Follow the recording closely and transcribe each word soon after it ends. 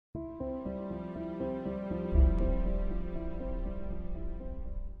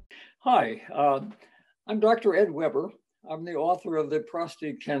Hi, I'm Dr. Ed Weber. I'm the author of the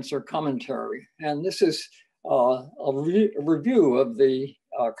Prostate Cancer Commentary, and this is a review of the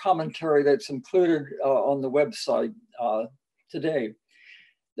commentary that's included on the website today.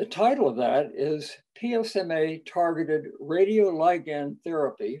 The title of that is PSMA Targeted Radioligand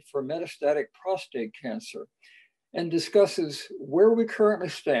Therapy for Metastatic Prostate Cancer, and discusses where we currently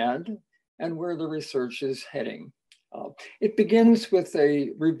stand and where the research is heading. It begins with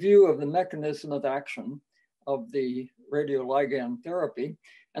a review of the mechanism of action of the radioligand therapy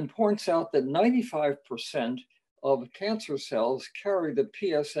and points out that 95% of cancer cells carry the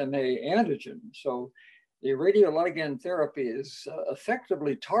PSMA antigen. So the radioligand therapy is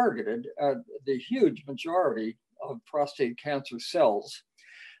effectively targeted at the huge majority of prostate cancer cells.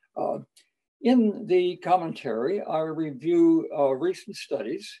 In the commentary, I review recent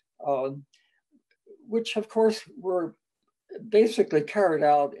studies which of course were basically carried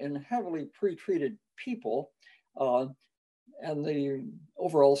out in heavily pretreated people, and the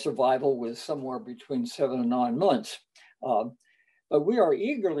overall survival was somewhere between 7 and 9 months. But we are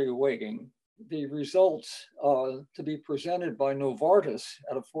eagerly awaiting the results to be presented by Novartis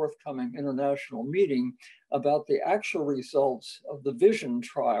at a forthcoming international meeting about the actual results of the VISION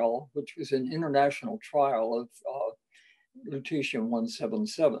trial, which was an international trial of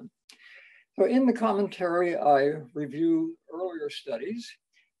lutetium-177. So in the commentary, I review earlier studies.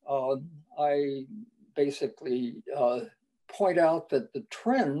 I basically point out that the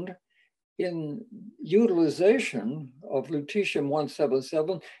trend in utilization of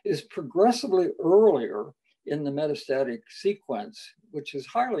lutetium-177 is progressively earlier in the metastatic sequence, which is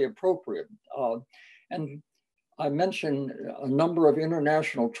highly appropriate. And I mentioned a number of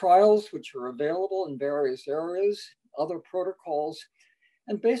international trials which are available in various areas, other protocols.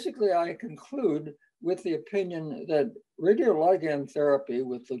 And basically, I conclude with the opinion that radioligand therapy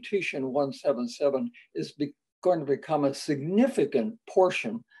with lutetium-177 is going to become a significant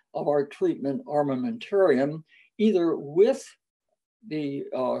portion of our treatment armamentarium, either with the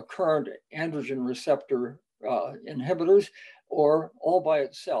current androgen receptor inhibitors or all by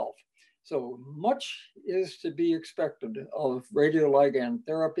itself. So much is to be expected of radioligand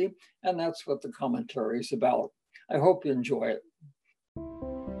therapy, and that's what the commentary is about. I hope you enjoy it.